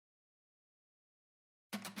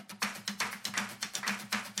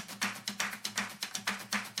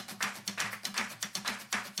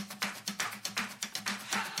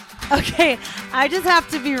Okay, I just have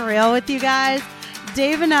to be real with you guys.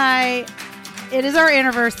 Dave and I, it is our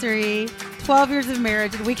anniversary, 12 years of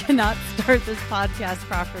marriage, and we cannot start this podcast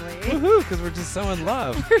properly. Woohoo, because we're just so in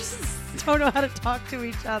love. We just don't know how to talk to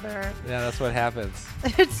each other. Yeah, that's what happens.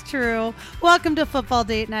 It's true. Welcome to Football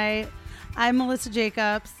Date Night. I'm Melissa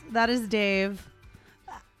Jacobs. That is Dave.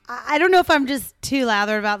 I don't know if I'm just too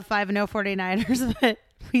lathered about the 5-0 49ers, but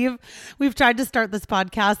we've tried to start this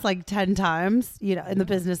podcast like 10 times, you know, in the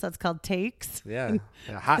business that's called takes. Yeah,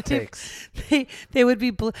 hot takes. They would be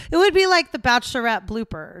it would be like the Bachelorette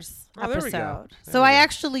bloopers There we go. episode. There So we I go.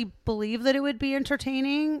 actually believe that it would be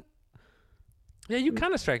entertaining. Yeah, you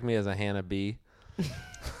kind of strike me as a Hannah B.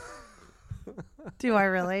 Do I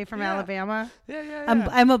really? From Yeah. Alabama? Yeah.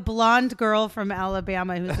 I'm a blonde girl from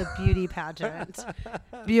Alabama who's a beauty pageant.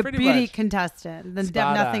 Be a Pretty beauty much. contestant. Then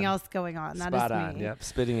Spot nothing on. else going on. That Spot is on. me. Yep,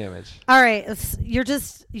 spitting image. All right.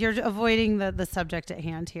 You're avoiding the subject at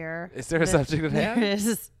hand here. Is there a subject at hand?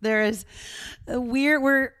 There is.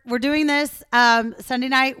 We're doing this Sunday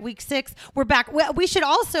night, week 6. We're back. We should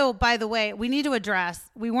also, by the way, we need to address,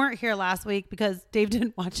 we weren't here last week because Dave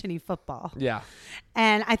didn't watch any football. Yeah.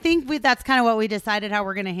 And I think that's kind of what we decided how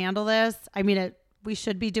we're going to handle this. I mean, we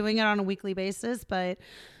should be doing it on a weekly basis, but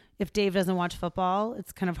if Dave doesn't watch football,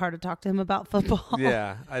 it's kind of hard to talk to him about football.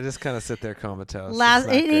 Yeah, I just kind of sit there comatose.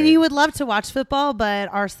 And he would love to watch football, but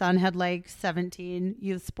our son had like 17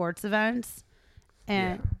 youth sports events.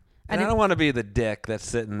 And I don't want to be the dick that's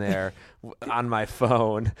sitting there on my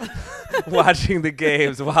phone watching the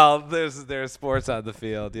games while there's sports on the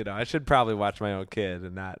field. You know, I should probably watch my own kid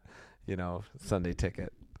and not, Sunday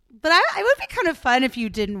ticket. But it would be kind of fun if you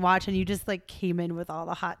didn't watch and you just like came in with all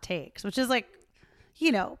the hot takes, which is like,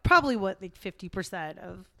 probably what like 50%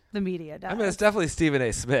 of the media does. I mean, it's definitely Stephen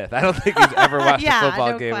A. Smith. I don't think he's ever watched a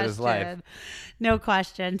football game in his life. No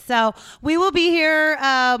question. So we will be here,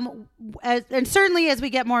 and certainly as we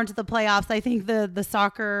get more into the playoffs, I think the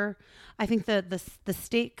soccer, I think the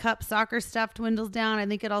state cup soccer stuff dwindles down. I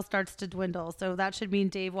think it all starts to dwindle. So that should mean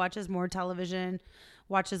Dave watches more television,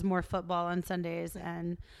 watches more football on Sundays,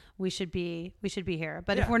 and we should be here.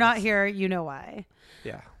 But if we're not here, you know why.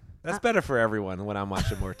 Yeah. That's better for everyone when I'm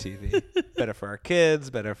watching more TV. Better for our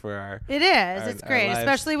kids, better for our... It is. It's great, lives.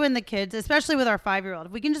 especially when the kids, especially with our 5-year-old.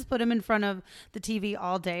 If we can just put him in front of the TV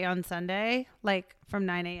all day on Sunday, like from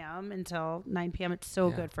 9 a.m. until 9 p.m., it's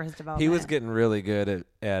so good for his development. He was getting really good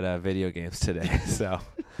at video games today, so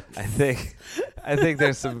I think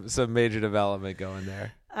there's some major development going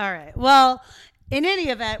there. All right. Well, in any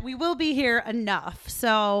event, we will be here enough.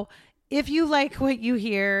 So if you like what you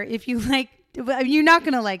hear, you're not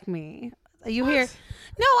going to like me. You hear?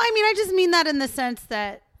 No, I mean, I just mean that in the sense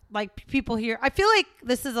that like people hear. I feel like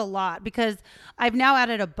this is a lot because I've now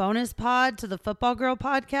added a bonus pod to the Football Girl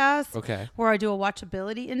podcast. Okay. Where I do a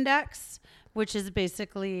watchability index, which is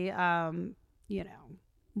basically,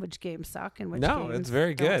 which games suck and which games it's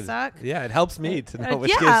very don't good. suck. Yeah, it helps me to know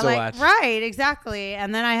which games to watch. Right, exactly.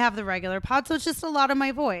 And then I have the regular pod, so it's just a lot of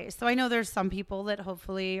my voice. So I know there's some people that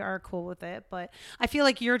hopefully are cool with it, but I feel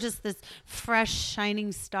like you're just this fresh,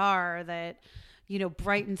 shining star that,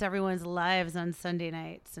 brightens everyone's lives on Sunday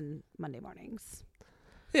nights and Monday mornings.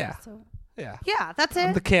 Yeah. So Yeah. yeah, that's it.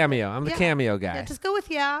 I'm the cameo. I'm the Yeah. cameo guy. Yeah, just go with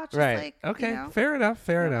Just right. like, Okay. Fair enough.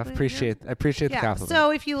 Fair enough. I appreciate the compliment.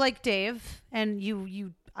 So if you like Dave and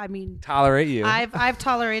you tolerate you. I've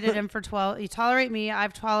tolerated him for 12. You tolerate me.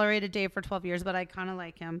 I've tolerated Dave for 12 years, but I kind of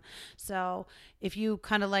like him. So if you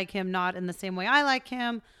kind of like him, not in the same way I like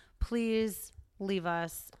him, please leave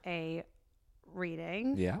us a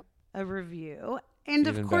rating, Yeah. a review, and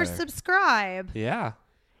Even of course better. subscribe. Yeah.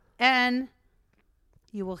 And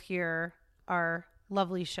you will hear our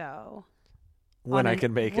lovely show When I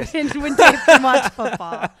can make it. when Dave can watch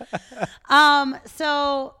football.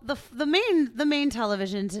 So the main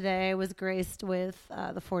television today was graced with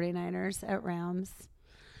the 49ers at Rams.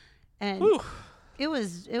 And Whew. it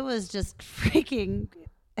was just freaking,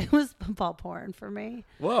 it was football porn for me.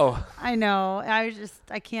 Whoa. I know.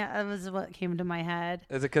 I can't, that was what came to my head.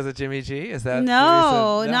 Is it because of Jimmy G? Is that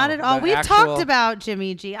No, the reason? not at all. The We've actual- talked about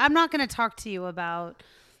Jimmy G. I'm not going to talk to you about,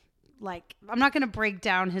 I'm not going to break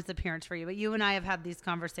down his appearance for you, but you and I have had these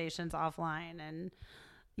conversations offline, and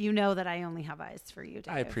you know that I only have eyes for you,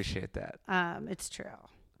 Dave. I appreciate that. It's true.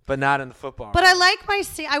 But not in the football. But I like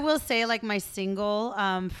I will say, like, my single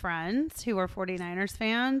friends who are 49ers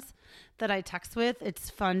fans that I text with, it's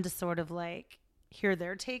fun to sort of like hear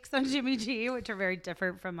their takes on Jimmy G, which are very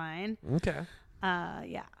different from mine. Okay.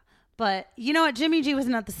 Yeah. But you know what? Jimmy G was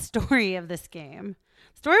not the story of this game.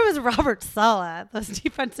 The story was Robert Saleh, the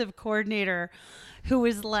defensive coordinator, who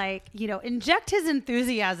was like, inject his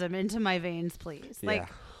enthusiasm into my veins, please. Yeah. Like,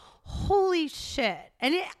 holy shit.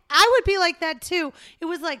 And I would be like that too. It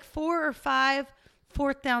was like 4 or 5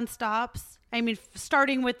 fourth down stops. I mean,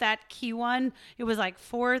 starting with that key one, it was like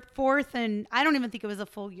fourth, and I don't even think it was a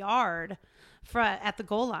full yard at the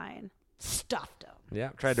goal line. Stuffed him. Yeah,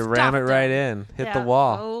 tried to ram it right in. Hit the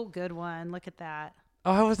wall. Oh, good one. Look at that.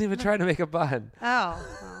 Oh, I wasn't even trying to make a bun. Oh,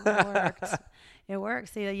 well, it worked. It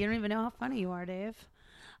works. See, you don't even know how funny you are, Dave.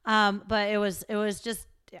 But it was just,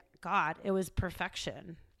 God, it was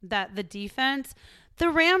perfection. That the defense, the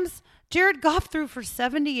Rams, Jared Goff threw for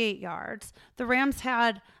 78 yards. The Rams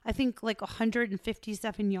had, I think, like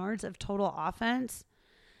 157 yards of total offense.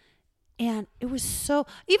 And it was so,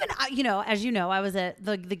 even, as you know, I was at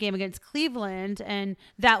the game against Cleveland, and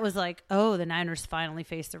that was like, oh, the Niners finally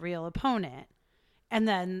faced a real opponent. And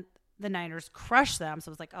then the Niners crushed them. So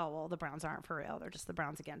it was like, oh, well, the Browns aren't for real. They're just the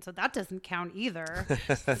Browns again. So that doesn't count either.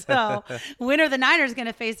 So when are the Niners going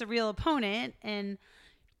to face a real opponent? And,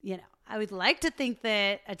 I would like to think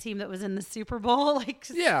that a team that was in the Super Bowl, I think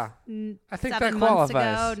 7 that months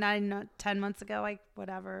ago, 10 months ago,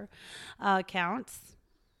 whatever, counts,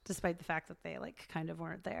 despite the fact that they kind of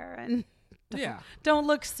weren't there and don't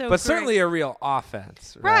look so But certainly a real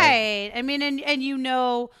offense. Right. I mean, and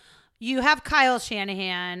you have Kyle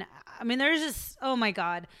Shanahan. I mean, there's just, oh my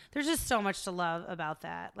God, there's just so much to love about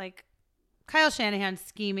that. Like Kyle Shanahan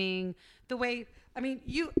scheming the way, I mean,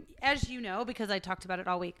 as you know, because I talked about it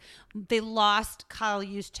all week, they lost Kyle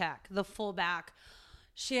Juszczyk, the fullback.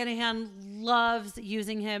 Shanahan loves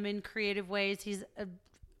using him in creative ways. He's a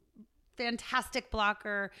fantastic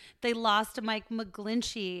blocker. They lost Mike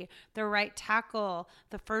McGlinchey, their right tackle,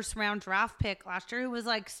 the first round draft pick last year, who was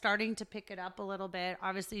starting to pick it up a little bit.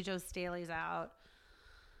 Obviously, Joe Staley's out.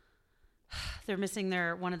 They're missing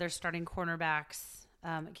one of their starting cornerbacks,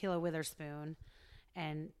 Ahkello Witherspoon,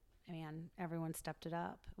 and man, everyone stepped it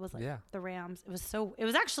up. It was the Rams. It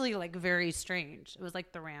was actually very strange. It was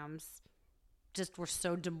like the Rams just were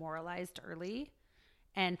so demoralized early.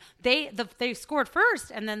 And they scored first,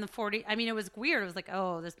 and then it was weird. It was like,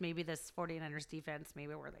 oh, this 49ers defense,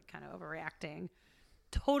 maybe we're kind of overreacting.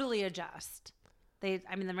 Totally adjust. The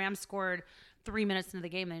Rams scored 3 minutes into the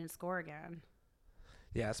game. They didn't score again.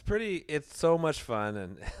 Yeah, it's so much fun,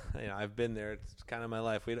 and I've been there. It's kind of my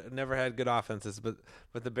life. We never had good offenses, but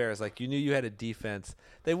with the Bears, you knew you had a defense.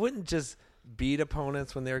 They wouldn't just beat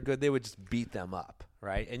opponents when they were good. They would just beat them up,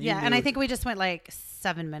 right? And and I think we just went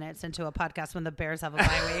 7 minutes into a podcast when the Bears have a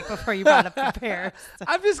bye week before you brought up the Bears.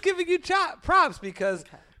 I'm just giving you props because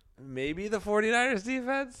maybe the 49ers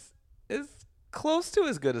defense is close to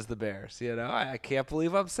as good as the Bears. I can't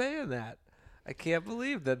believe I'm saying that. I can't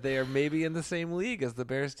believe that they are maybe in the same league as the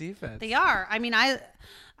Bears defense. They are. I mean, I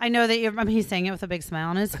know that he's saying it with a big smile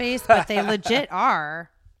on his face, but they legit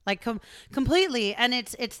are completely. And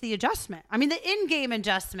it's the adjustment. I mean, the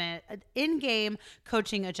in-game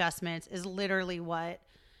coaching adjustments is literally what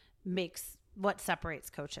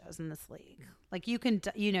separates coaches in this league. You can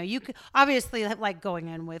obviously going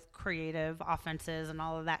in with creative offenses and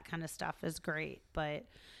all of that kind of stuff is great, but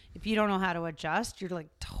if you don't know how to adjust, you're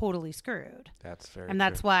totally screwed. That's very And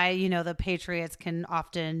that's true. why, the Patriots can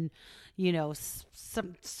often, in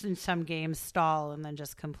some games stall and then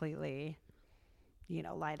just completely,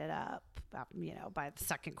 light it up. By the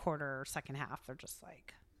second quarter or second half, they're just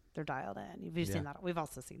they're dialed in. You've seen that. We've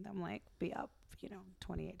also seen them be up,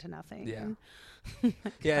 28-0. Yeah.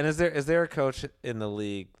 Yeah. And is there a coach in the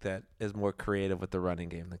league that is more creative with the running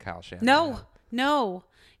game than Kyle Shanahan? No.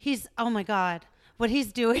 He's, oh my God. What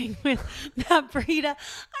he's doing with Matt Breida.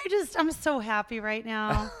 I'm so happy right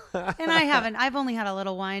now. And I've only had a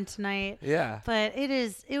little wine tonight. Yeah. But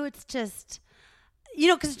it's just,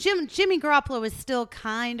 because Jimmy Garoppolo is still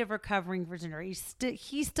kind of recovering from injury.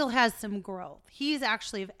 He still has some growth. He's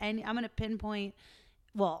actually, I'm going to pinpoint,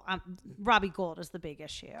 Robbie Gould is the big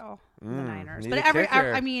issue in the Niners. But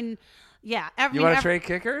you want to trade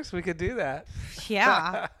kickers? We could do that.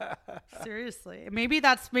 Yeah. Seriously. Maybe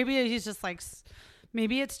he's just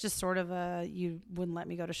maybe it's just sort of you wouldn't let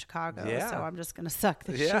me go to Chicago, so I'm just going to suck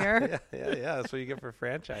this year. Yeah. That's what you get for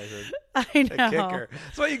franchising. I know. A kicker.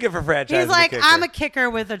 That's what you get for franchising. He's like, I'm a kicker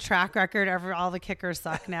with a track record. All the kickers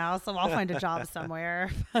suck now, so I'll find a job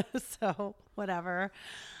somewhere. So whatever.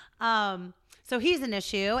 So he's an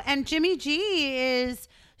issue. And Jimmy G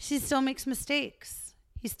she still makes mistakes.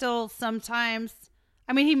 He still sometimes,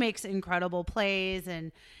 he makes incredible plays,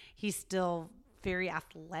 and he's still very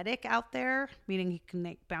athletic out there, meaning he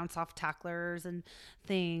can bounce off tacklers and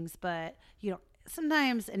things. But,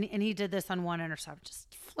 sometimes, and he did this on one interception,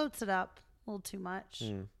 just floats it up a little too much.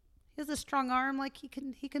 He has a strong arm, he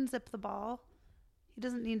can zip the ball. He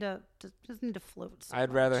doesn't need to float. So I'd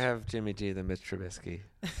much. rather have Jimmy G than Mitch Trubisky.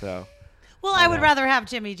 So. Well, I would rather have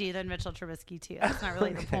Jimmy G than Mitchell Trubisky too. That's not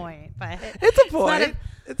really the point, but it's a point.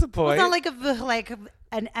 It's a point. It's not like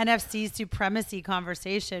an NFC supremacy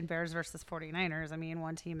conversation. Bears versus 49ers. I mean,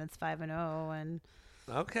 one team is 5-0, and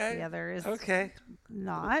the other is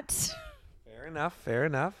not. Fair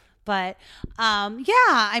enough. But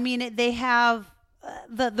I mean, they have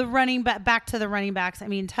the running back to the running backs. I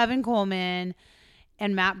mean, Tevin Coleman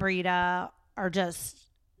and Matt Breida are just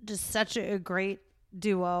such a great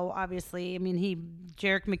duo. Obviously, I mean,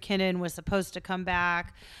 Jerick McKinnon was supposed to come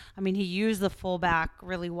back. I mean, he used the fullback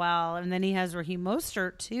really well, and then he has Raheem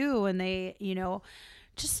Mostert too. And they,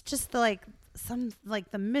 just the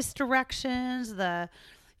the misdirections,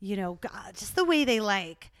 just the way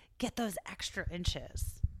they get those extra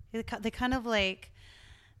inches. They kind of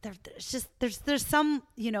there's some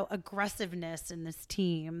aggressiveness in this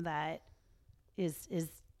team that is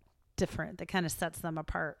different, that kind of sets them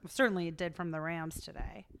apart. Certainly it did from the Rams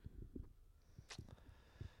today.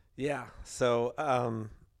 Yeah. So on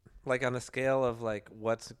a scale of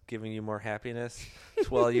what's giving you more happiness,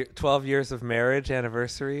 12 years of marriage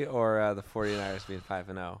anniversary or the 49ers being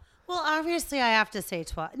 5-0? Well, obviously I have to say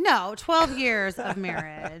 12 years of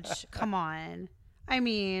marriage. Come on. I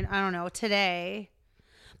mean, I don't know, today.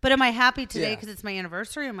 But am I happy today because it's my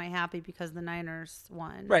anniversary? Or am I happy because the Niners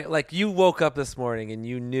won? Right. Like you woke up this morning and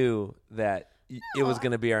you knew that it was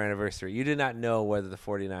going to be our anniversary. You did not know whether the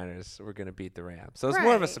 49ers were going to beat the Rams. So it's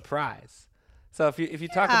more of a surprise. So if you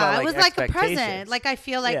talk about it was like a present. Like I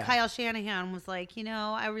feel like Yeah. Kyle Shanahan was like,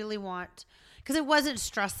 I really want, because it wasn't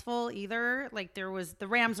stressful either. Like the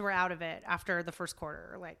Rams were out of it after the first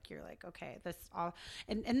quarter. Like you're like, okay, this all,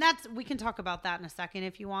 and that's, we can talk about that in a second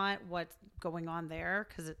if you want, what's going on there,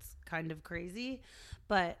 because it's kind of crazy.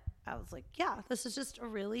 But I was like, yeah, this is just a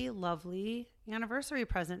really lovely anniversary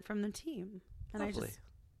present from the team, and Lovely. I just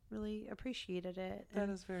really appreciated it. That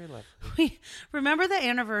is very lovely. We remember the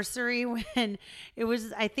anniversary when it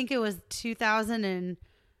was, I think it was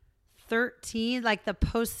 2013, like the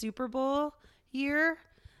post Super Bowl year,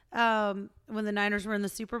 when the Niners were in the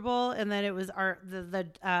Super Bowl, and then it was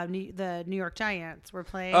the New York Giants were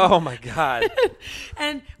playing. Oh my God.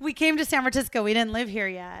 And we came to San Francisco. We didn't live here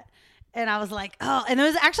yet. And I was like, oh, and it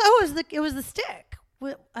was actually, it was the stick.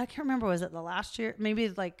 I can't remember. Was it the last year? Maybe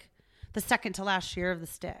like the second to last year of the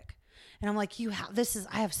stick. And I'm like, I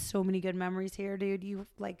have so many good memories here, dude. You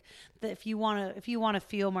if you want to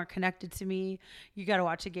feel more connected to me, you got to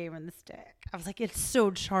watch a game in the stick. I was like, it's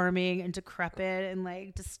so charming and decrepit and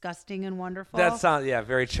like disgusting and wonderful. That sounds,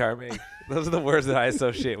 very charming. Those are the words that I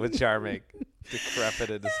associate with charming.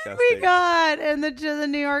 Decrepit and disgusting. We got, and the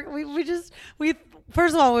New York, we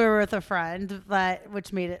first of all, we were with a friend,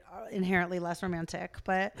 which made it inherently less romantic.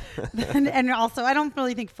 But and also, I don't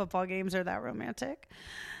really think football games are that romantic.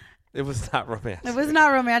 It was not romantic. It was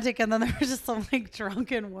not romantic, and then there was just some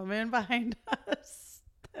drunken woman behind us.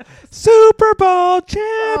 Super Bowl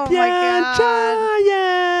champion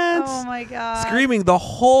Giants. Oh my God! Screaming the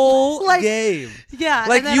whole game. Yeah,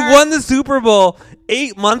 like you won the Super Bowl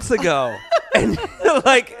 8 months ago, and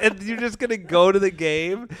and you're just gonna go to the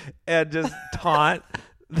game and just taunt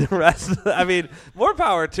the rest of more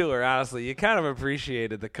power to her, honestly. You kind of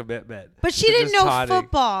appreciated the commitment. But she didn't know taunting.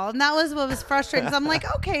 football, and that was what was frustrating. So I'm like,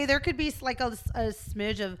 okay, there could be like a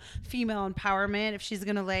smidge of female empowerment if she's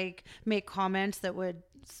going to make comments that would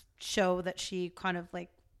show that she kind of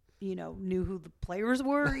knew who the players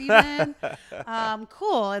were even.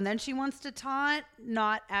 Cool. And then she wants to taunt,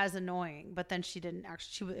 not as annoying, but then she didn't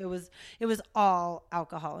actually, it was all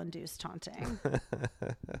alcohol induced taunting.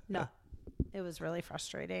 No. It was really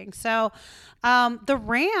frustrating. So, the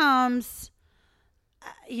Rams,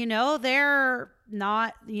 they're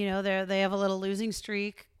not, they have a little losing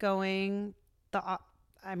streak going.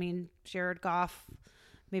 Jared Goff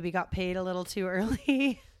maybe got paid a little too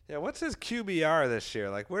early. Yeah, what's his QBR this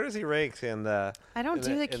year? Where does he rank in the? I don't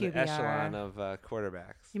do the QBR. In the echelon of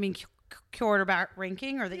quarterbacks. You mean quarterback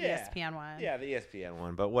ranking or the ESPN one? Yeah, the ESPN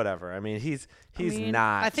one, but whatever. he's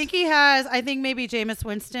not. I think maybe Jameis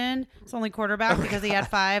Winston is only quarterback because he had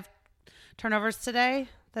 5 turnovers today.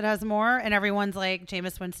 That has more, and everyone's like,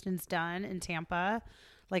 Jameis Winston's done in Tampa.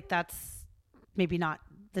 That's maybe not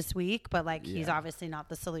this week, but he's obviously not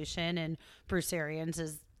the solution, and Bruce Arians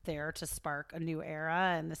is there to spark a new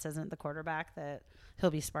era, and this isn't the quarterback that he'll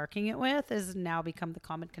be sparking it with, has now become the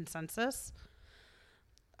common consensus.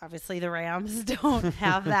 Obviously, the Rams don't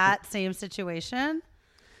have that same situation.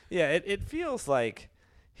 Yeah, it feels like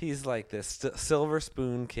he's like this silver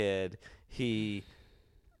spoon kid. He,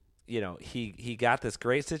 he got this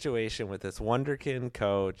great situation with this wonderkin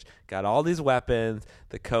coach, got all these weapons,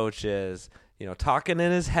 the coaches, talking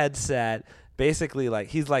in his headset, basically like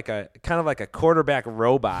he's like a kind of like a quarterback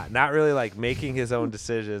robot, not really like making his own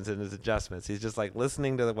decisions and his adjustments. He's just like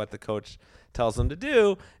listening to what the coach tells him to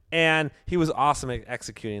do. And he was awesome at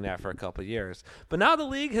executing that for a couple of years. But now the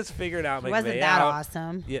league has figured out McVay. Wasn't that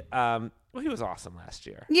awesome? Yeah. Well, he was awesome last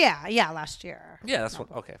year. Yeah, last year. Yeah, that's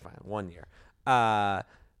okay, fine. 1 year.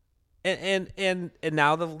 And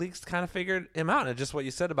now the league's kind of figured him out. And just what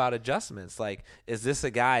you said about adjustments, like, is this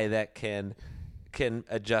a guy that can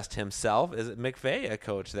adjust himself? Is it McVay, a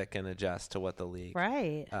coach that can adjust to what the league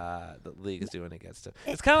is doing against him?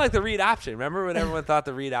 It's kind of like the read option. Remember when everyone thought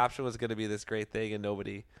the read option was going to be this great thing and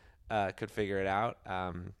nobody could figure it out?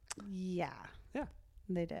 Yeah. Yeah.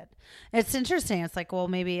 They did. It's interesting. It's like, well,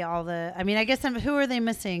 maybe I guess who are they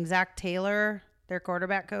missing? Zach Taylor, their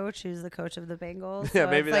quarterback coach, who's the coach of the Bengals. Yeah,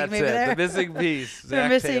 so maybe that's it. The missing piece,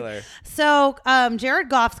 Zach Taylor. So Jared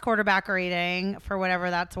Goff's quarterback rating, for whatever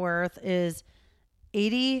that's worth, is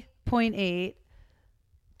 80.8.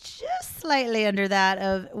 Just slightly under that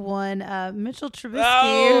of one Mitchell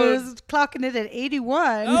Trubisky, who's clocking it at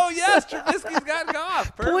 81. Oh, yes, Trubisky's got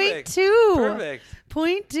Goff. Perfect. 0.2. Perfect.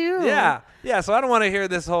 0.2. Yeah. So I don't want to hear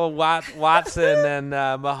this whole Watson and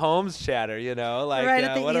Mahomes chatter, like right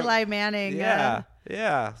at the Eli Manning.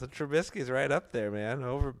 Yeah. So Trubisky's right up there,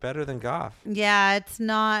 man. Better than Goff. Yeah, it's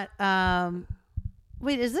not.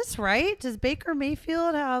 Wait, is this right? Does Baker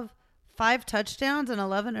Mayfield have 5 touchdowns and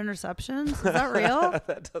 11 interceptions? Is that real?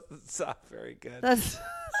 That doesn't sound very good.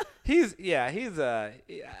 He's.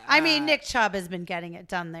 I mean, Nick Chubb has been getting it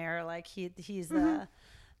done there. Like he's.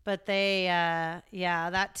 But they,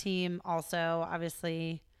 that team also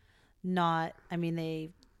obviously not. I mean,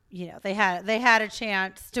 they had a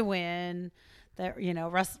chance to win. That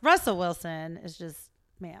Russell Wilson is just,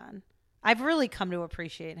 man. I've really come to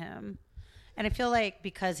appreciate him. And I feel like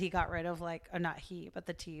because he got rid of but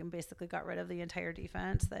the team basically got rid of the entire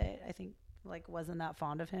defense, that I think wasn't that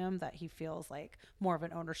fond of him, that he feels like more of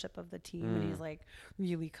an ownership of the team. And he's like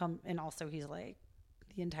really and also he's like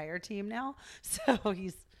the entire team now. So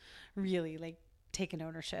he's really like taken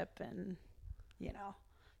ownership and,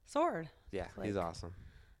 soared. Yeah, he's awesome.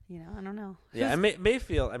 I don't know. Yeah, and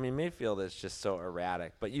Mayfield is just so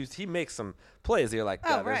erratic, but he makes some plays. You're like,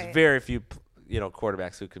 right. There's very few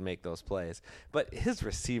quarterbacks who can make those plays, but his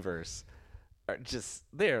receivers are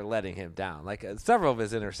they're letting him down. Like several of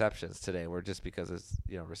his interceptions today were just because his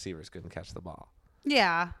receivers couldn't catch the ball.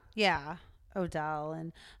 Yeah. Odell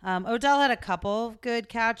had a couple of good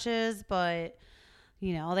catches, but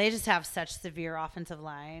they just have such severe offensive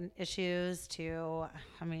line issues too.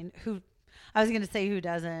 I mean, I was going to say who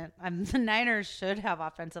doesn't. The Niners should have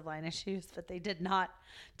offensive line issues, but they did not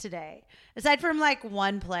today. Aside from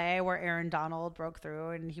one play where Aaron Donald broke through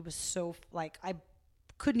and he was so I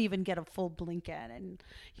couldn't even get a full blink in and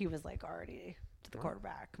he was already to the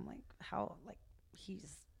quarterback. I'm like, how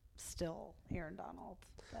he's still Aaron Donald.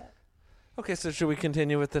 But. Okay, so should we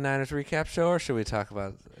continue with the Niners recap show or should we talk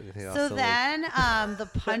about anything else? So then the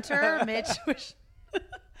punter, Mitch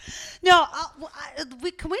No,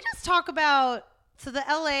 can we just talk about the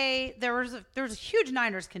LA? There was a huge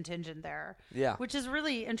Niners contingent there, yeah, which is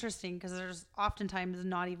really interesting because there's oftentimes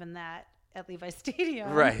not even that at Levi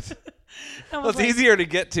Stadium, right? Well, it's easier to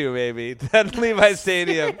get to maybe than Levi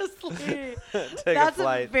Stadium. Seriously, That's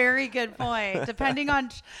a very good point. Depending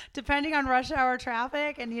on rush hour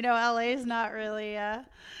traffic, and LA is not really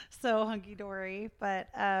so hunky dory, but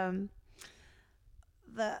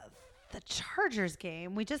the Chargers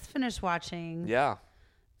game. We just finished watching. Yeah.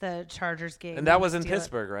 The Chargers game. And that was in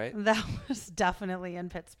Pittsburgh, right? That was definitely in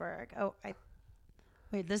Pittsburgh. Oh,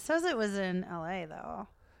 wait, this says it was in LA though.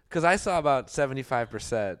 Because I saw about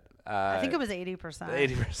 75%. I think it was 80%.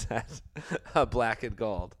 80% black and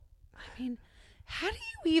gold. I mean, how do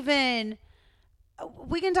you even...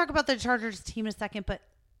 We can talk about the Chargers team in a second, but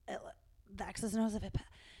the X's and O's of it. But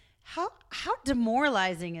how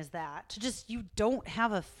demoralizing is that to you don't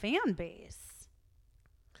have a fan base?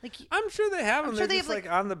 I'm sure they have them. Sure They're just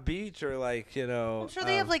on the beach or I'm sure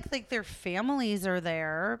they have their families are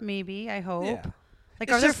there. Maybe, I hope. Yeah.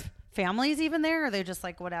 Are there families even there? Or are they just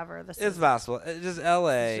whatever? It's possible. It's just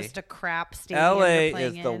L.A. It's just a crap stadium. L.A.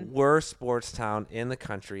 is the worst sports town in the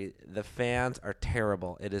country. The fans are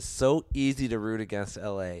terrible. It is so easy to root against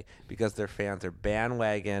L.A. because their fans are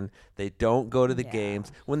bandwagon. They don't go to the games.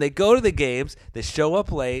 When they go to the games, they show up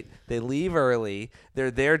late. They leave early. They're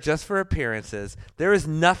there just for appearances. There is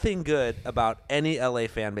nothing good about any L.A.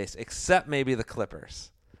 fan base except maybe the Clippers.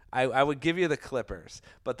 I would give you the Clippers,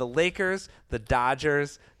 but the Lakers, the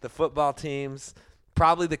Dodgers, the football teams,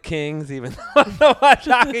 Probably the Kings, even though I don't watch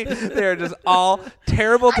hockey. They're just all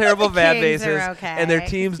terrible fan bases, okay. and their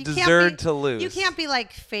teams deserve to lose. You can't be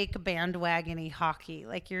like fake bandwagon-y hockey.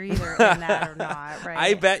 Like you're either in that or not, right?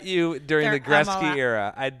 I bet you during the Gretzky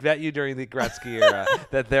era,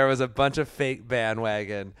 that there was a bunch of fake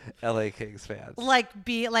bandwagon LA Kings fans. Like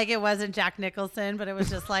it wasn't Jack Nicholson, but it was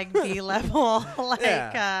just like B level.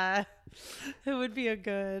 It would be a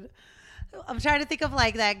good. I'm trying to think of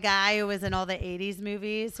like that guy who was in all the 80s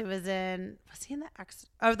movies. Was he in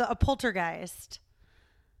the Poltergeist?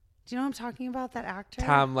 Do you know what I'm talking about? That actor?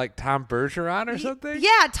 Tom Bergeron or something?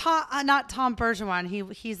 Yeah, not Tom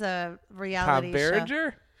Bergeron. He's a reality Tom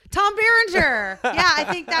Berenger? show. Tom Berenger. Yeah, I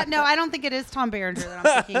think that. No, I don't think it is Tom Berenger that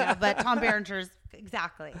I'm thinking of, but Tom Berenger's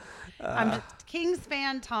exactly. I'm just Kings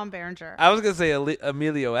fan, Tom Berenger. I was gonna say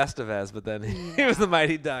Emilio Estevez, but then he was the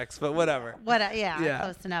Mighty Ducks. But whatever. Yeah,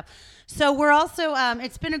 close enough. So we're also.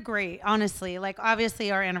 It's been a great, honestly. Like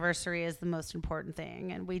obviously, our anniversary is the most important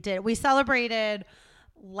thing, and we celebrated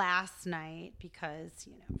last night because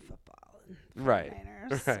football and right.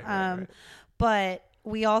 Niners. Right. But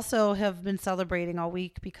we also have been celebrating all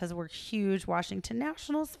week because we're huge Washington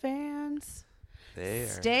Nationals fans.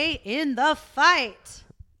 Stay in the fight.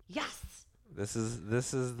 Yes. This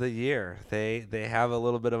is the year. They have a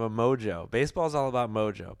little bit of a mojo. Baseball's all about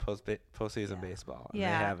mojo. Postseason baseball. And they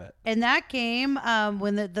have it. In that game,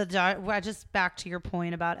 when just back to your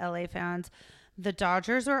point about LA fans, the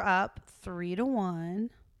Dodgers were up 3-1.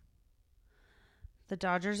 The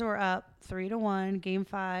Dodgers were up 3-1, Game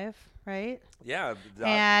 5, right? Yeah.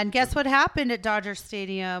 And guess what happened at Dodger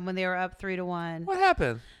Stadium when they were up 3-1? What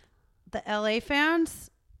happened? The LA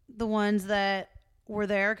fans, the ones that were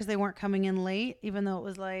there because they weren't coming in late, even though it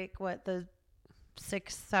was like the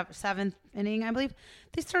 7th inning, I believe,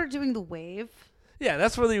 they started doing the wave. Yeah,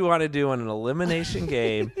 that's what you want to do in an elimination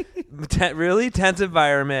game. Really tense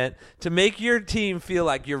environment to make your team feel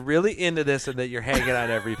like you're really into this and that you're hanging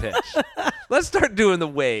on every pitch. Let's start doing the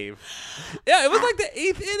wave. Yeah, it was like the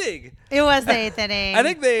 8th inning. It was the 8th inning. I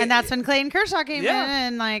think and that's when Clayton Kershaw came in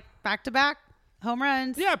and like back-to-back home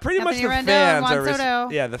runs. Yeah, pretty much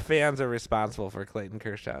the fans are responsible for Clayton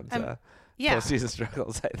Kershaw's postseason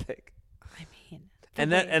struggles, I think. I mean,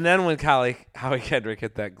 and then when Howie Kendrick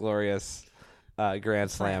hit that glorious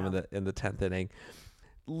grand slam in the 10th inning,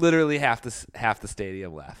 literally half the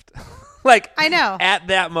stadium left. Like I know at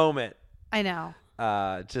that moment. I know.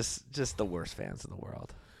 Just the worst fans in the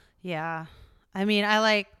world. Yeah, I mean, I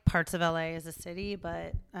like parts of LA as a city,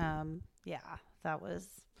 but that was.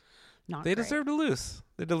 They deserve to lose.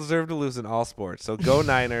 They deserve to lose in all sports. So go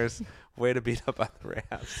Niners. Way to beat up on the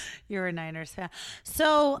Rams. You're a Niners fan.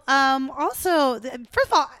 So also, first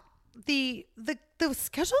of all, the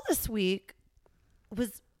schedule this week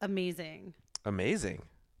was amazing. Amazing.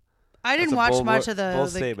 I didn't watch much of the. Bold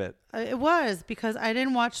statement. It was because I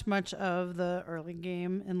didn't watch much of the early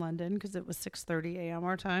game in London because it was 6:30 a.m.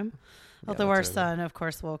 our time. Although our son, of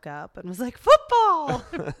course, woke up and was like, football!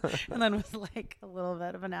 And then was like a little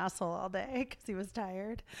bit of an asshole all day because he was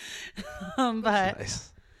tired. But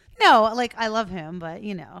nice. No, like I love him, but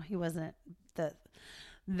he wasn't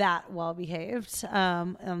that well behaved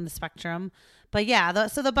on the spectrum. But yeah,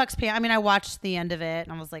 so the Bucks. I mean, I watched the end of it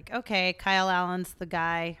and I was like, okay, Kyle Allen's the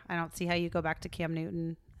guy. I don't see how you go back to Cam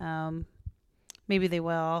Newton. Maybe they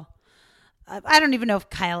will. I don't even know if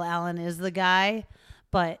Kyle Allen is the guy,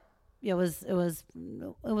 but it was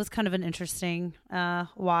kind of an interesting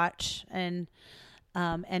watch and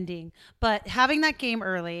ending. But having that game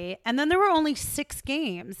early, and then there were only 6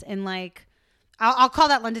 games in like. I'll call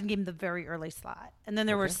that London game the very early slot. And then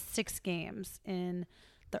there were 6 games in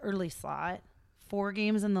the early slot, 4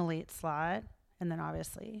 games in the late slot, and then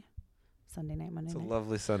obviously Sunday night, Monday night. It's a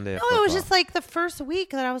lovely Sunday. No, it was just like the first week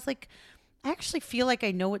that I was like, I actually feel like I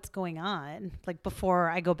know what's going on, like before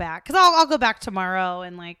I go back. Because I'll go back tomorrow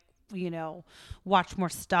and like, watch more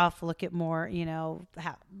stuff, look at more,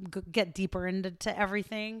 get deeper into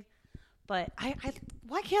everything. But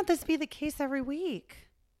why can't this be the case every week?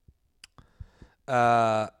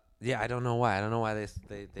 Yeah, I don't know why. I don't know why they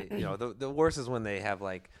the worst is when they have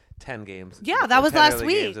like 10 games. Yeah, that was last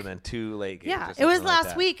week. And then 2 late games. Yeah, it was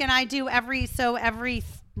last week, and I do every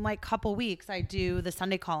like couple weeks I do the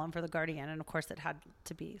Sunday column for the Guardian, and of course it had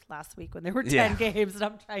to be last week when there were 10 games, and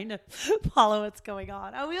I'm trying to follow what's going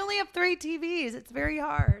on. Oh, we only have 3 TVs. It's very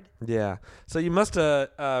hard. Yeah, so you must have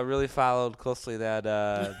really followed closely that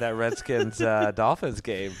Redskins Dolphins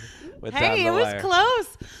game. Hey, it was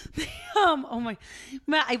close. Oh my!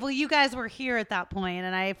 Well, you guys were here at that point,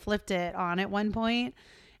 and I flipped it on at one point.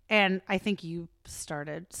 And I think you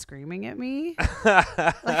started screaming at me. Like,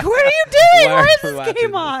 what are you doing? Why is this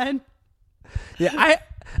game on? Yeah,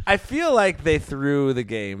 I feel like they threw the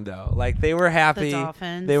game though. Like they were happy. The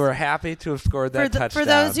Dolphins. They were happy to have scored that touchdown. For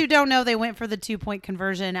those who don't know, they went for the 2-point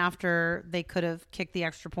conversion after they could have kicked the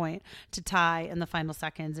extra point to tie in the final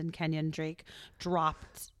seconds, and Kenyon Drake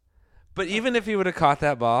dropped. But even if he would have caught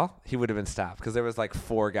that ball, he would have been stopped because there was like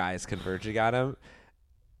 4 guys converging on him.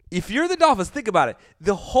 If you're the Dolphins, think about it.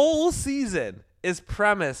 The whole season is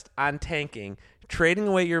premised on tanking, trading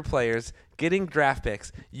away your players, getting draft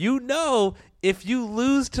picks. You know, if you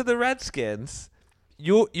lose to the Redskins,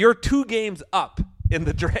 you're 2 games up in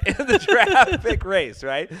the draft pick race,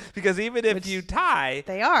 right? Because even if you tie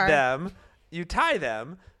them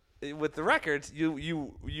with the records,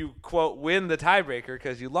 you quote win the tiebreaker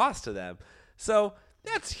because you lost to them. So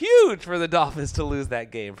that's huge for the Dolphins to lose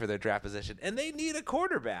that game for their draft position, and they need a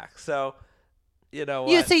quarterback. So, you know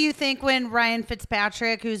what? So you think when Ryan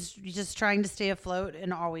Fitzpatrick, who's just trying to stay afloat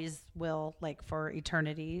and always will, like for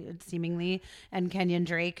eternity, seemingly, and Kenyon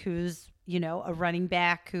Drake, who's, you know, a running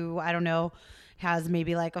back who, I don't know, has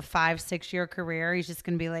maybe like a 5-6 year career. He's just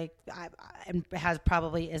going to be like,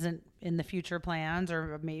 probably isn't in the future plans,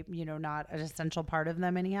 or maybe, you know, not an essential part of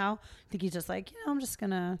them anyhow. I think he's just like, you know, I'm just going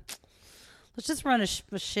to, let's just run a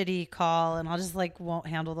shitty call, and I'll just like won't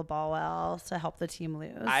handle the ball well to help the team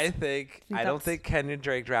lose. I don't think Kenyon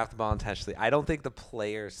Drake drafted the ball intentionally. I don't think the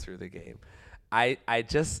players threw the game. I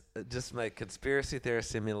just my conspiracy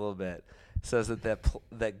theorist in me a little bit says that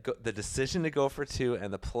the decision to go for 2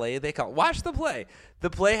 and the play they called. Watch the play. The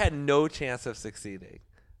play had no chance of succeeding,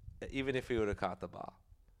 even if he would have caught the ball.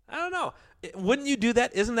 I don't know. Wouldn't you do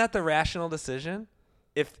that? Isn't that the rational decision?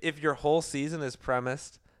 If your whole season is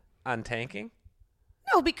premised on tanking?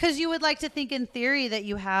 No, because you would like to think in theory that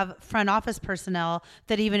you have front office personnel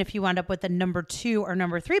that even if you wound up with the number 2 or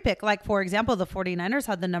number 3 pick, like for example, the 49ers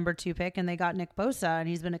had the number 2 pick and they got Nick Bosa, and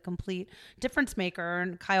he's been a complete difference maker.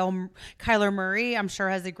 And Kyler Murray, I'm sure,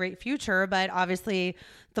 has a great future, but obviously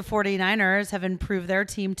the 49ers have improved their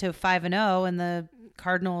team to 5-0 and the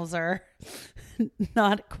Cardinals are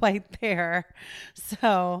not quite there.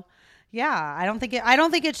 So yeah, I don't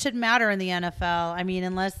think it should matter in the NFL. I mean,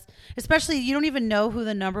 especially you don't even know who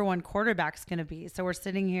the number 1 quarterback's going to be. So we're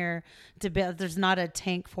sitting here there's not a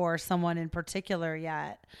tank for someone in particular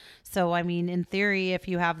yet. So, I mean, in theory, if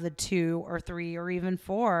you have the 2 or 3 or even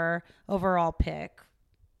 4 overall pick,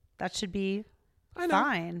 that should be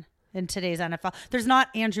fine in today's NFL. There's not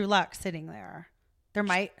Andrew Luck sitting there.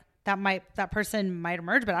 That person might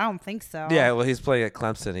emerge, but I don't think so. Yeah, well, he's playing at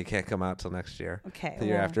Clemson. He can't come out till next year. Okay, the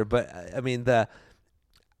year after. But I mean,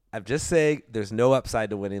 I'm just saying, there's no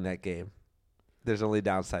upside to winning that game. There's only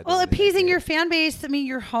downside. Well, appeasing your fan base. I mean,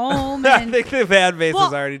 you're home. I think the fan base is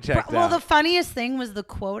already checked out. Well, the funniest thing was the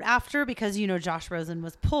quote after, because you know Josh Rosen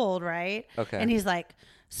was pulled, right? Okay. And he's like,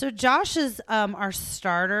 so Josh is our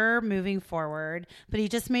starter moving forward, but he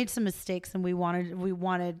just made some mistakes, and we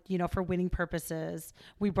wanted, you know, for winning purposes,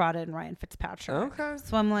 we brought in Ryan Fitzpatrick. Okay.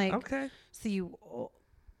 So I'm like, okay. So you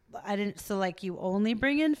only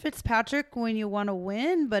bring in Fitzpatrick when you want to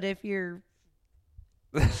win, but if you're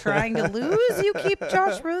trying to lose, you keep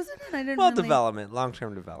Josh Rosen. Development,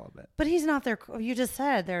 long-term development. But he's not there. You just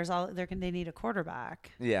said they need a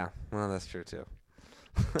quarterback. Yeah, well, that's true too.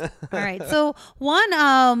 All right. So one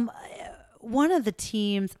of the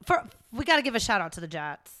teams we got to give a shout out to the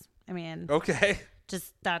Jets. I mean, okay,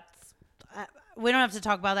 just that's we don't have to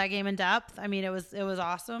talk about that game in depth. I mean, it was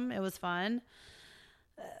awesome. It was fun.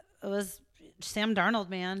 It was Sam Darnold,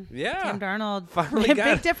 man. Yeah, Sam Darnold finally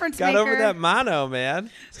big difference got maker. over that mono,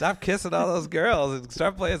 man. Stop kissing all those girls and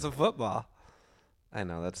start playing some football. I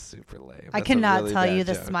know that's super lame. I cannot tell you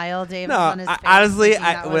the smile Dave no, on his face. Honestly,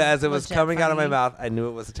 as it was coming out of my mouth, I knew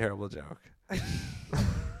it was a terrible joke.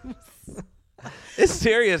 It's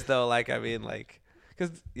serious though. Like, I mean, like, because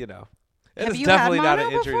you know, it's definitely not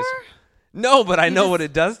an injury. Before? No, but I know what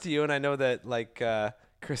it does to you, and I know that like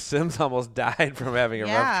Chris Sims almost died from having a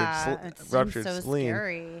ruptured so spleen.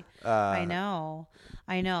 Scary. I know,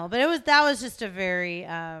 but that was just a very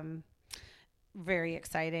very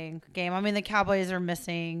exciting game. I mean, the Cowboys are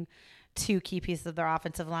missing 2 key pieces of their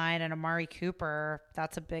offensive line, and Amari Cooper,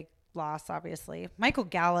 that's a big loss, obviously. Michael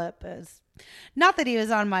Gallup is, not that he was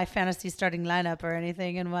on my fantasy starting lineup or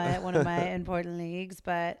anything in one of my important leagues,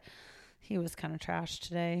 but he was kind of trash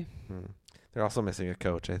today. They're also missing a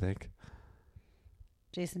coach, I think.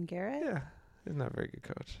 Jason Garrett? Yeah, he's not a very good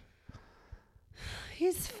coach.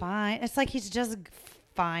 He's fine. It's like he's just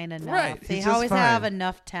fine enough. Right, They he's just always have fine.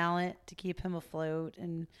 enough talent to keep him afloat.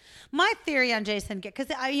 And my theory on Jason, because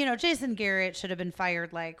Jason Garrett should have been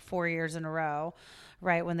fired like 4 years in a row,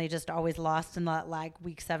 right? When they just always lost in that like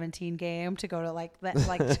week 17 game to go to like that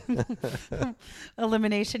like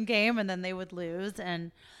elimination game, and then they would lose.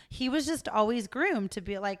 And he was just always groomed to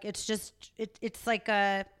be like, it's like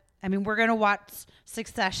a. I mean, we're going to watch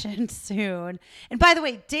Succession soon. And by the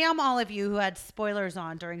way, damn all of you who had spoilers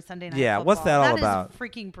on during Sunday Night Yeah, Football. what's that all about? That is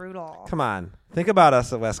freaking brutal. Come on. Think about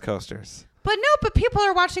us at West Coasters. But people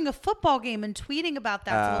are watching a football game and tweeting about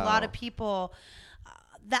that. So a lot of people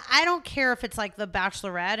that I don't care if it's like The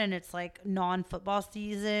Bachelorette and it's like non-football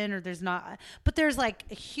season or but there's like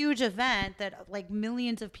a huge event that like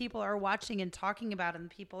millions of people are watching and talking about, and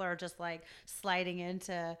people are just like sliding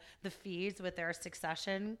into the feeds with their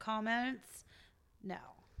Succession comments. No.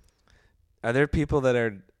 Are there people that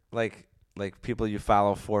are like people you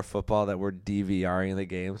follow for football that were DVRing the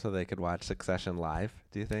game so they could watch Succession live,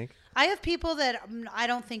 do you think? I have people that I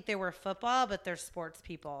don't think they were football, but they're sports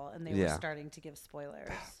people, and they were Yeah. starting to give spoilers.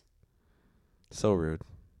 So rude.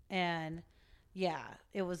 And yeah,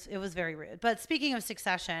 it was very rude. But speaking of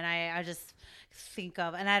Succession, I just think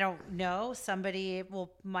of, and I don't know, somebody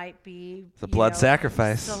might be The blood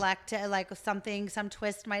sacrifice. selected, like some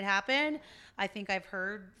twist might happen. I think I've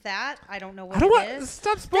heard that. I don't know what I don't it want. is.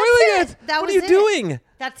 Stop spoiling That's it. That What was are you it. doing?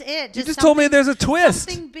 That's it. You just told me there's a twist.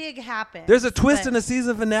 Something big happened. There's a twist in the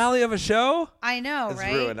season finale of a show. I know, It's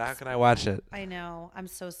right? ruined. How can I watch it? I know. I'm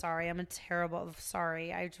so sorry. I'm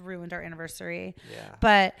sorry. I ruined our anniversary. Yeah.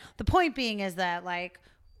 But the point being is that like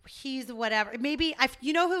he's whatever. Maybe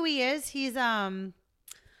you know who he is? He's oh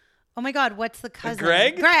my God, what's the cousin?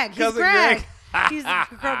 Greg? Greg. He's Cousin Greg. Greg. He's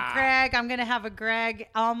Greg. I'm gonna have a Greg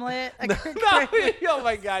omelet. No, oh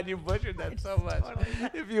my God, you butchered that so much.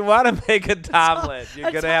 If you want to make a Tomlet,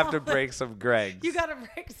 you're going to have to break some Gregs. You got to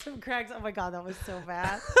break some Gregs. Oh my God, that was so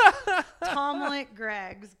bad. Tomlet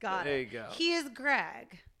Gregs. Got it. There you go. He is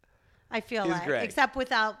Greg. I feel He's like, Greg. except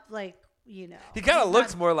without like, He kind he's of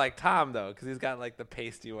looks not- more like Tom, though, because he's got like the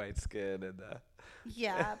pasty white skin and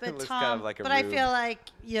Yeah, but looks Tom. kind of like a but I rube. feel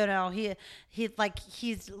like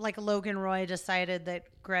he's like Logan Roy decided that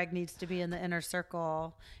Greg needs to be in the inner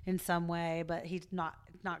circle in some way, but he's not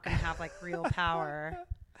going to have like real power.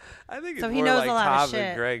 I think it's So he more knows like a lot of Tom shit.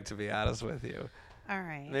 than Greg, to be honest with you. All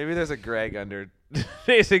right. Maybe there's a Greg under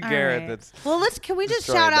Jason All Garrett right. that's. Well, can we just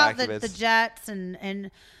destroying shout out the documents. Jets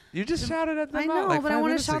and You just shouted at them I know, out like but I 5 want to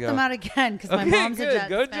minutes shout ago. them out again because my Okay, mom's good. a Jets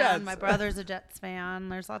Go fan. Jets. My brother's a Jets fan.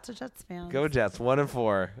 There's lots of Jets fans. Go Jets,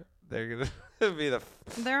 1-4. They're gonna be the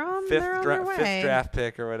They're on fifth their way. draft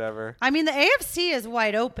pick or whatever. I mean, the AFC is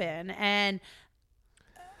wide open, and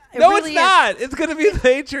No, really it's is- not. It's gonna be the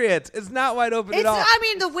Patriots. It's not wide open It's, at all. I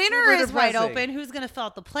mean, the winner Super is wide depressing. open. Who's going to fill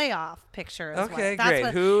out the playoff picture? Is Okay, what, that's great.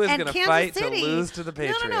 what- Who is and gonna Kansas fight to City- lose to the No.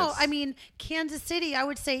 Patriots? I mean, Kansas City. I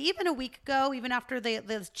would say even a week ago, even after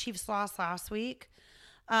the Chiefs lost last week,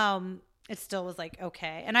 it still was like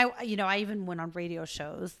okay. And I even went on radio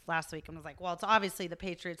shows last week and was like, well, it's obviously the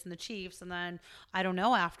Patriots and the Chiefs, and then I don't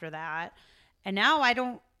know after that. And now I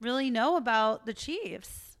don't really know about the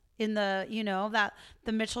Chiefs. In the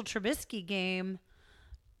the Mitchell Trubisky game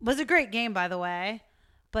was a great game, by the way,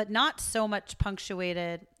 but not so much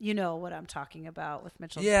punctuated. You know what I'm talking about with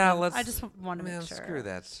Mitchell. Yeah, Trubisky. I just want to make sure. Screw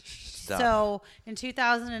that stuff. So in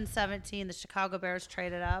 2017, the Chicago Bears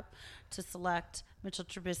traded up to select Mitchell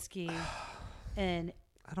Trubisky and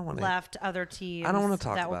I don't want to. left other teams I don't wanna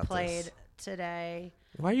talk that were about played this. today.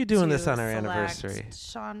 Why are you doing to this on our select anniversary?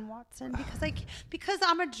 Sean Watson, because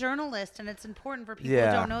I'm a journalist and it's important for people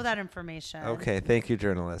Yeah. who don't know that information. Okay, thank you,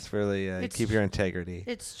 journalists. Really It's keep your integrity.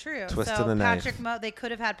 It's true. Twist so of the knife. they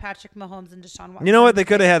could have had Patrick Mahomes and Deshaun Watson. You know what? They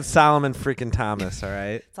could have had Solomon freaking Thomas. All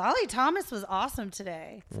right, Solly Thomas was awesome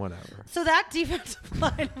today. whatever. So that defensive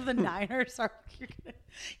line of the Niners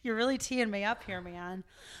you're really teeing me up here, man.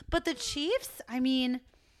 But the Chiefs, I mean,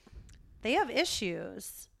 they have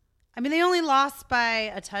issues. I mean, they only lost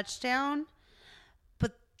by a touchdown,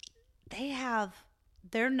 but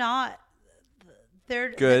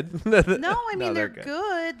they're Good. No, I mean, they're good.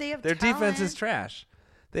 good. They have Their defense is talent. trash.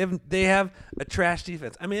 They have a trash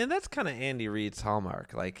defense. I mean, and that's kind of Andy Reid's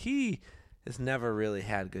hallmark. Like he has never really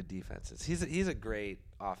had good defenses. He's a great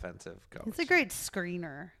offensive coach. He's a great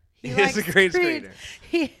screener. He likes is a great screen-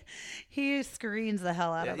 screener. He screens the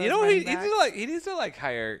hell out of those You know, running he backs. needs to like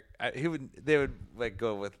hire. They would like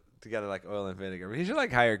go with together like oil and vinegar. He should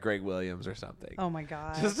like hire Greg Williams or something. Oh my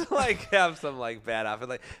god! Just to like have some like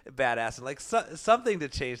badass and like something to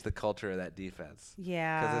change the culture of that defense.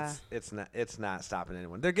 Yeah, Because it's not stopping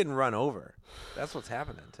anyone. They're getting run over. That's what's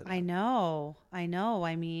happening today. I know. I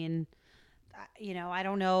mean, I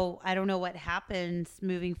don't know what happens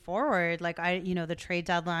moving forward. Like the trade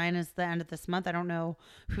deadline is the end of this month. I don't know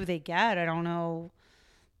who they get. I don't know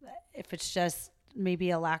if it's just maybe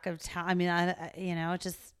a lack of talent. I mean, it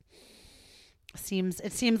just seems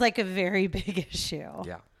like a very big issue.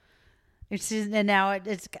 Yeah. And now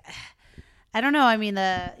it's, I don't know. I mean,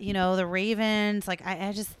 the Ravens, like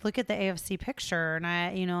I just look at the AFC picture and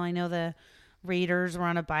I know the Raiders were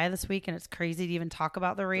on a bye this week and it's crazy to even talk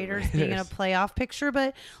about the Raiders being in a playoff picture,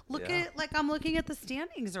 but I'm looking at the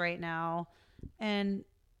standings right now. And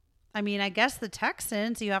I mean, I guess the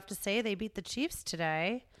Texans, you have to say they beat the Chiefs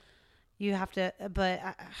today. You have to, but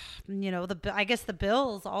I guess the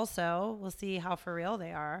Bills also, we'll see how for real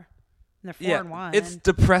they are. And they're 4-1. It's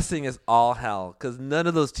depressing as all hell because none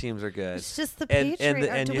of those teams are good. It's just the Patriots. And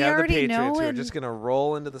you have the Patriots who are just going to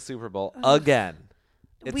roll into the Super Bowl again.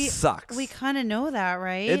 It sucks. We kind of know that,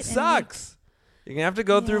 right? It sucks. You're going to have to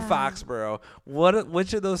go through Foxborough.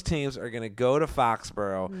 Which of those teams are going to go to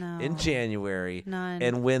Foxborough in January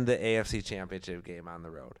and win the AFC Championship game on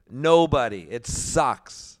the road? Nobody. It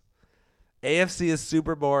sucks. AFC is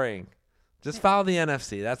super boring. Just follow the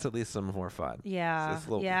NFC. That's at least some more fun. Yeah.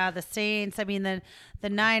 The Saints. I mean, the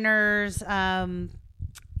Niners, that'll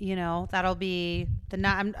be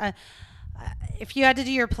if you had to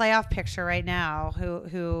do your playoff picture right now,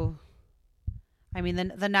 who I mean,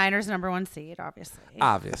 the Niners #1 seed, obviously.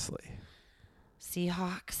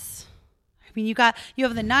 Seahawks. I mean, you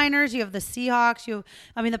have the Niners, you have the Seahawks,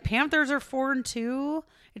 the Panthers are 4-2.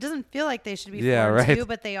 It doesn't feel like they should be 4-2,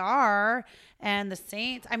 but they are. And the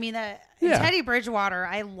Saints, I mean, Teddy Bridgewater,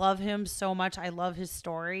 I love him so much. I love his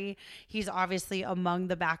story. He's obviously among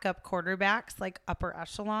the backup quarterbacks, like upper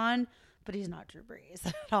echelon, but he's not Drew Brees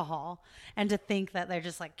at all. And to think that they're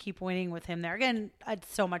just like keep winning with him there. Again,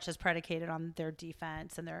 so much is predicated on their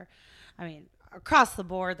defense and across the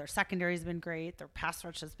board, their secondary has been great. Their pass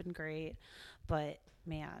rush has been great. But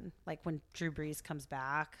man, like when Drew Brees comes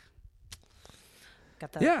back,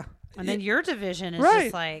 and then your division is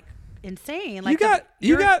just like insane. Like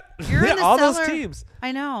you're in the all cellar. those teams.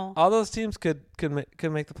 I know all those teams could make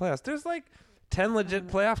the playoffs. There's like 10 legit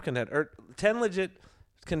playoff contenders or 10 legit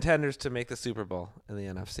contenders to make the Super Bowl in the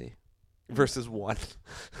NFC versus 1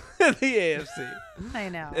 in the AFC. I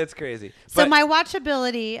know it's crazy. So my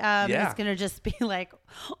watchability is going to just be like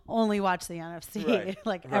only watch the NFC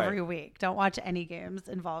every week. Don't watch any games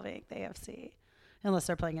involving the AFC. Unless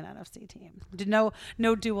they're playing an NFC team.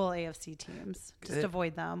 No dual AFC teams. Just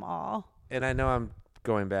avoid them all. And I know I'm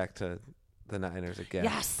going back to the Niners again.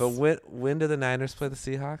 Yes. But when do the Niners play the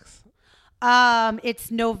Seahawks?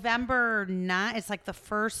 It's November 9th. It's like the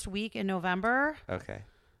first week in November. Okay.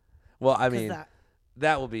 Well, I mean,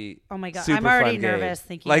 that will be oh my God. Super I'm already fun nervous game.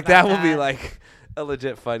 thinking like about that will be like a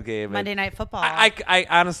legit fun game. Monday Night Football. I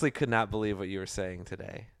honestly could not believe what you were saying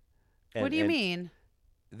today. What do you mean?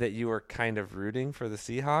 That you were kind of rooting for the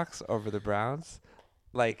Seahawks over the Browns.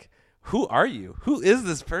 Like, who are you? Who is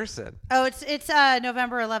this person? Oh, it's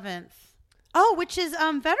November 11th. Oh, which is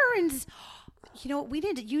veterans. You know,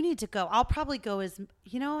 you need to go. I'll probably go as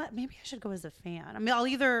maybe I should go as a fan. I mean,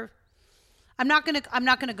 I'm not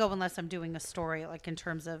gonna go unless I'm doing a story like in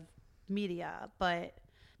terms of media, but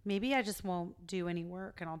maybe I just won't do any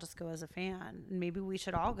work and I'll just go as a fan. And maybe we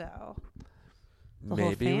should all go.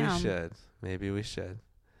 Maybe we should.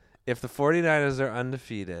 If the 49ers are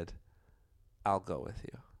undefeated, I'll go with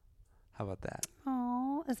you. How about that?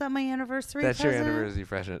 Oh, is that my anniversary present? That's your anniversary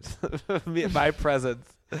present. My present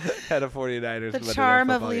at a 49ers. The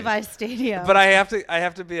charm of Levi Stadium. But I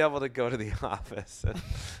have to be able to go to the office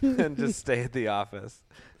and just stay at the office.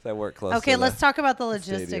 So I work close. Okay, let's talk about the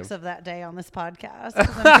logistics of that day on this podcast.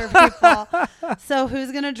 I'm sure so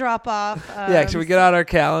who's going to drop off? Should we get out our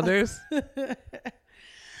calendars?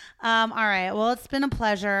 All right. Well, it's been a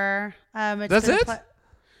pleasure. That's it?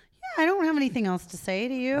 I don't have anything else to say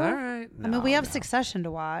to you. All right. We have Succession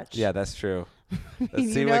to watch. Yeah, that's true.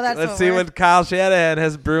 Let's see what Kyle Shanahan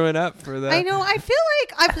has brewing up for that. I know. I feel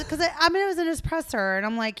like I was in his presser and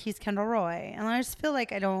I'm like, he's Kendall Roy. And I just feel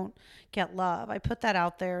like I don't get love. I put that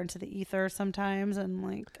out there into the ether sometimes and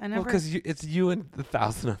like, I never. Well, because it's you and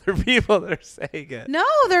 1,000 other people that are saying it. No,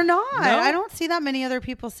 they're not. No? I don't see that many other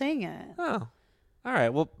people saying it. Oh. All right.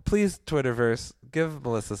 Well, please, Twitterverse, give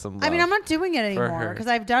Melissa some love. I mean, I'm not doing it anymore because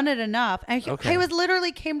I've done it enough. And okay.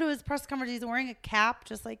 Came to his press conference. He's wearing a cap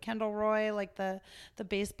just like Kendall Roy, like the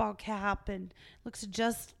baseball cap, and looks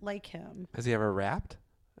just like him. Has he ever rapped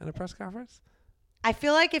at a press conference? I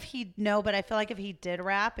feel like if he did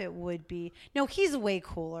rap, it would be no. He's way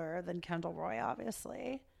cooler than Kendall Roy,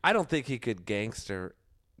 obviously. I don't think he could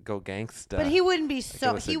go gangsta. But he wouldn't be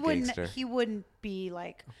so. He wouldn't be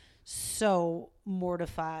like so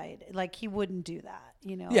mortified. Like he wouldn't do that,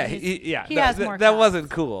 you know. Yeah, he that, has more. That class. wasn't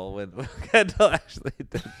cool when Kendall actually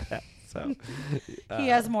did that. So he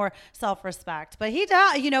has more self-respect, but he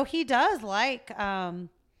does. You know, he does like.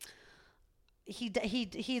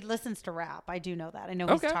 He listens to rap. I do know that. I know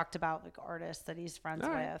he's talked about like artists that he's friends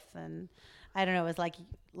with, and I don't know. It's like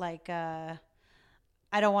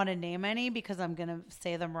I don't want to name any because I'm going to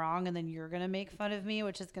say them wrong and then you're going to make fun of me,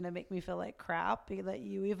 which is going to make me feel like crap that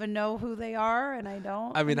you even know who they are and I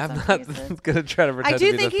don't. I mean, I'm not going to try to pretend I do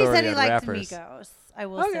to be think the he said authority he on liked rappers. Migos. I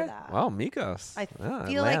will say that. Well, Migos. I feel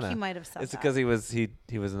Atlanta. like he might have said It's that. because he was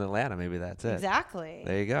in Atlanta. Maybe that's it. Exactly.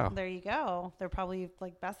 There you go. There you go. They're probably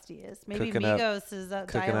like besties. Maybe Cooking Migos is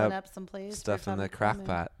dialing up someplace. Stuff in the crock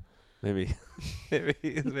pot. Maybe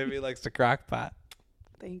he likes to crock pot.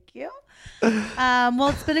 Thank you. Well,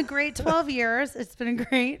 it's been a great 12 years. It's been a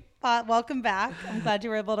great welcome back. I'm glad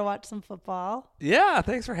you were able to watch some football. Yeah,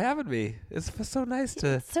 thanks for having me. It's so nice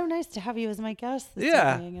to. It's so nice to have you as my guest this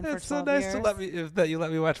evening. And it's for 12 so nice years. that you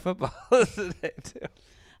let me watch football today too.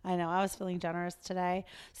 I know. I was feeling generous today.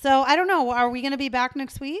 So I don't know. Are we going to be back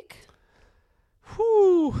next week?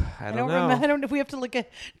 Whew, I don't know. I don't know. We have to look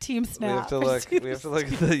at Team Snap. We have to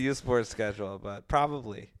look at the U Sports schedule, but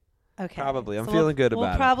probably. Okay. Probably. I'm feeling good about it.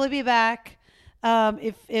 We'll probably be back.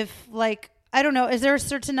 If like, I don't know, is there a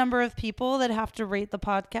certain number of people that have to rate the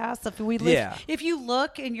podcast? If you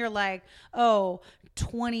look and you're like,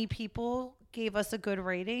 20 people gave us a good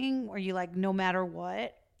rating, or you like, no matter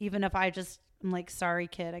what, even if I'm like, sorry,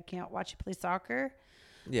 kid, I can't watch you play soccer.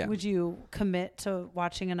 Yeah. Would you commit to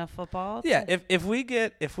watching enough football? Yeah. If we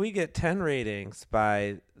get 10 ratings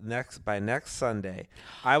by next Sunday,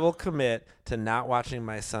 I will commit to not watching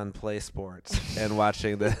my son play sports and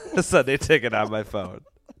watching the Sunday Ticket on my phone.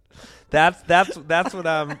 That's what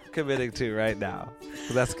I'm committing to right now.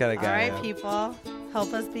 So that's the kind of guy. All right, people,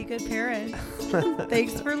 help us be good parents.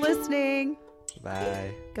 Thanks for listening.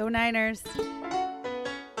 Bye. Go Niners.